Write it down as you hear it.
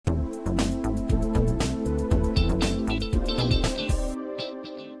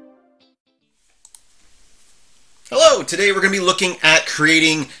Hello! Today we're going to be looking at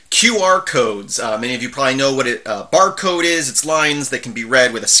creating QR codes. Many of you probably know what a barcode is. It's lines that can be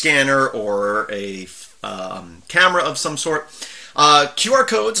read with a scanner or a camera of some sort. QR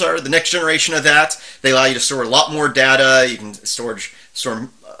codes are the next generation of that. They allow you to store a lot more data. You can store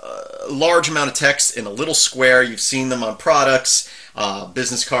a large amount of text in a little square. You've seen them on products,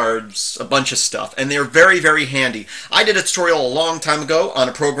 business cards, a bunch of stuff, and they're very, very handy. I did a tutorial a long time ago on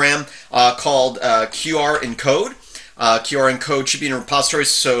a program called qrencode. qrencode should be in a repository,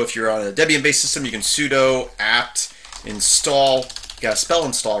 so if you're on a Debian-based system, you can sudo apt install, you gotta spell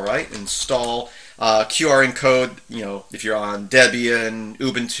install right, install qrencode. You know, if you're on Debian,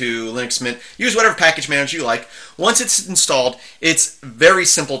 Ubuntu, Linux Mint, use whatever package manager you like. Once it's installed, it's very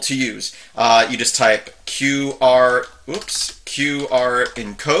simple to use. You just type qrencode,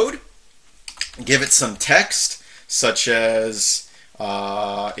 give it some text, such as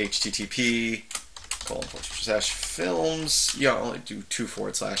http://films. Yeah, I'll only do 2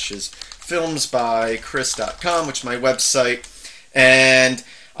 // films by chris.com, which is my website. And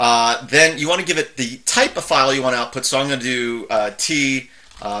then you want to give it the type of file you want to output. So I'm going to do png-o,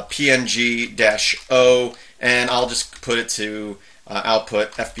 and I'll just put it to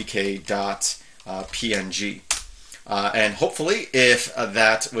output fbk.png. And hopefully, if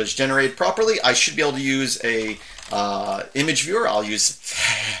that was generated properly, I should be able to use a image viewer. I'll use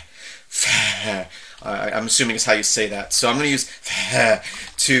I'm assuming is how you say that. So I'm going to use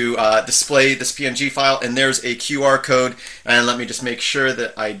to display this PNG file, and there's a QR code. And let me just make sure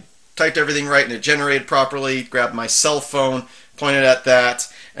that I typed everything right and it generated properly. Grab my cell phone, pointed at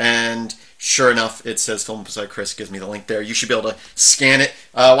that, and sure enough, it says Film by Chris. Gives me the link there. You should be able to scan it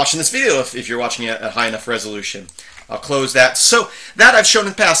watching this video if you're watching it at high enough resolution. I'll close that. So that I've shown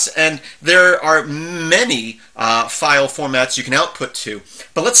in the past, and there are many file formats you can output to.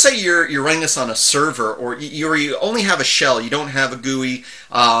 But let's say you're running this on a server, or you only have a shell, you don't have a GUI,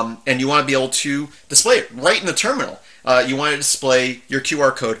 and you want to be able to display it right in the terminal. You want to display your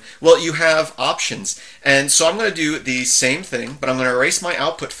QR code. Well, you have options. And so I'm going to do the same thing, but I'm going to erase my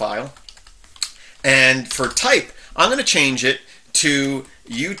output file. And for type, I'm going to change it to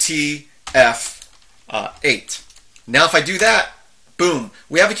UTF-8. Now if I do that, boom,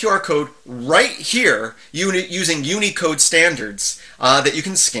 we have a QR code right here using Unicode standards that you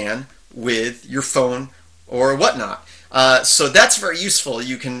can scan with your phone or whatnot. So that's very useful.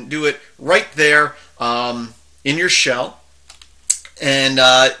 You can do it right there in your shell. And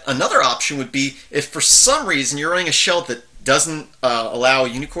another option would be if for some reason you're running a shell that doesn't allow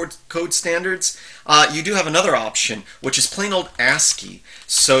Unicode code standards, you do have another option, which is plain old ASCII.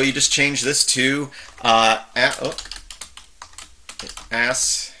 So you just change this to ASCII.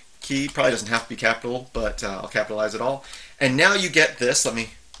 Probably doesn't have to be capital, but I'll capitalize it all. And now you get this. Let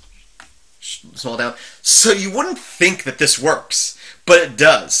me small down. So you wouldn't think that this works, but it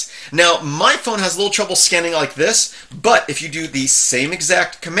does. Now my phone has a little trouble scanning like this, but if you do the same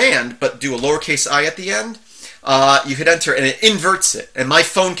exact command but do a lowercase I at the end, you hit enter and it inverts it, and my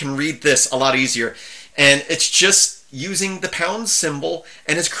phone can read this a lot easier. And it's just using the pound symbol,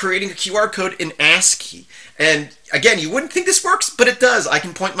 and it's creating a QR code in ASCII. And again, you wouldn't think this works, but it does. I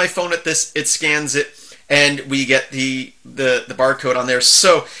can point my phone at this, it scans it, and we get the barcode on there.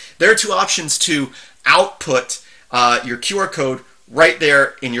 So there are 2 options to output your QR code right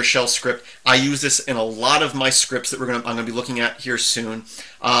there in your shell script. I use this in a lot of my scripts that I'm going to be looking at here soon.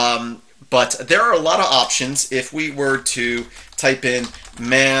 But there are a lot of options. If we were to type in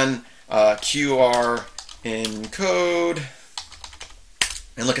man QR encode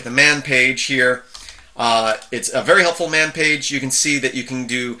and look at the man page here, it's a very helpful man page. You can see that you can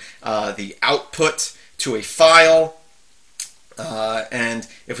do the output to a file. And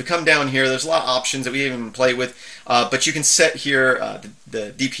if we come down here, there's a lot of options that we even play with. But you can set here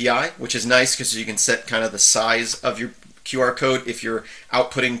the DPI, which is nice because you can set kind of the size of your QR code if you're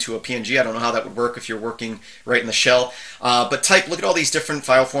outputting to a PNG. I don't know how that would work if you're working right in the shell. But look at all these different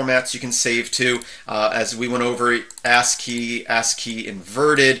file formats you can save to. As we went over, ASCII, ASCII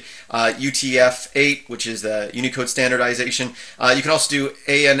inverted, UTF-8, which is the Unicode standardization. You can also do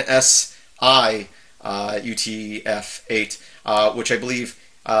ANSI UTF-8, which I believe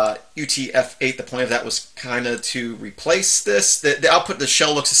UTF-8, the point of that was kind of to replace this. The output of the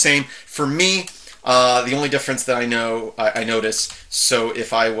shell looks the same. For me, the only difference that I notice, so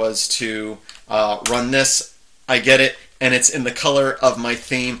if I was to run this, I get it, and it's in the color of my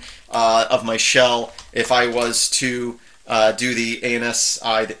theme of my shell. If I was to do the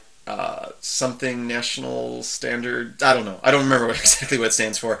ANSI something national standard. I don't know. I don't remember exactly what it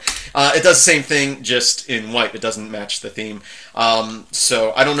stands for. It does the same thing, just in white. It doesn't match the theme.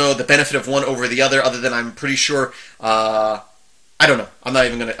 So I don't know the benefit of one over the other than I'm pretty sure. I don't know. I'm not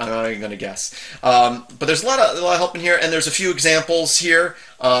even gonna guess. But there's a lot of help in here, and there's a few examples here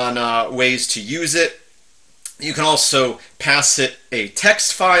on ways to use it. You can also pass it a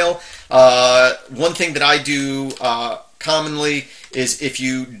text file. One thing that I do commonly is if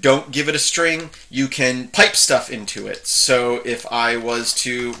you don't give it a string, you can pipe stuff into it. So if I was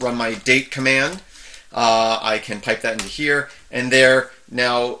to run my date command, I can pipe that into here, and there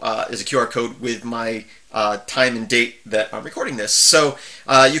now is a QR code with my time and date that I'm recording this. So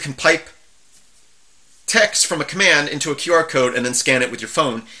you can pipe text from a command into a QR code and then scan it with your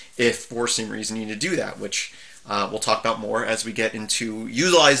phone if for some reason you need to do that, which we'll talk about more as we get into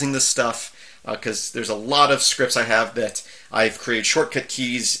utilizing this stuff, because there's a lot of scripts I have that I've created shortcut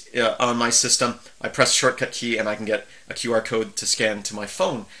keys on my system. I press a shortcut key and I can get a QR code to scan to my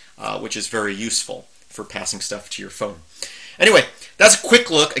phone, which is very useful for passing stuff to your phone. Anyway, that's a quick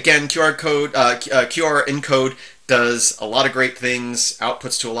look. Again, qrencode does a lot of great things,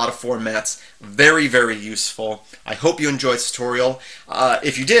 outputs to a lot of formats. Very, very useful. I hope you enjoyed this tutorial.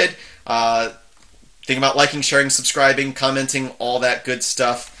 If you did, think about liking, sharing, subscribing, commenting, all that good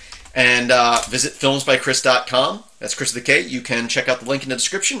stuff. And visit filmsbychris.com. That's Chris with a K. You can check out the link in the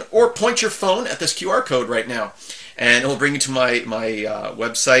description, or point your phone at this QR code right now, and it will bring you to my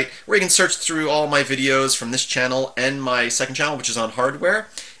website, where you can search through all my videos from this channel and my second channel, which is on hardware.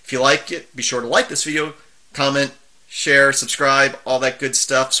 If you like it, be sure to like this video, comment, share, subscribe, all that good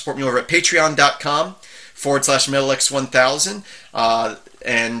stuff. Support me over at patreon.com/MetalX1000.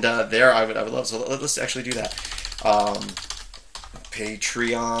 And there I would love, so let's actually do that.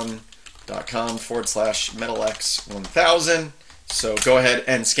 Patreon.com/MetalX1000. So go ahead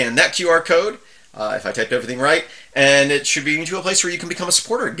and scan that QR code if I typed everything right, and it should bring you to a place where you can become a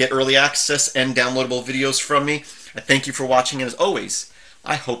supporter, get early access and downloadable videos from me. I thank you for watching, and as always,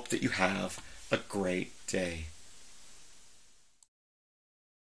 I hope that you have a great day.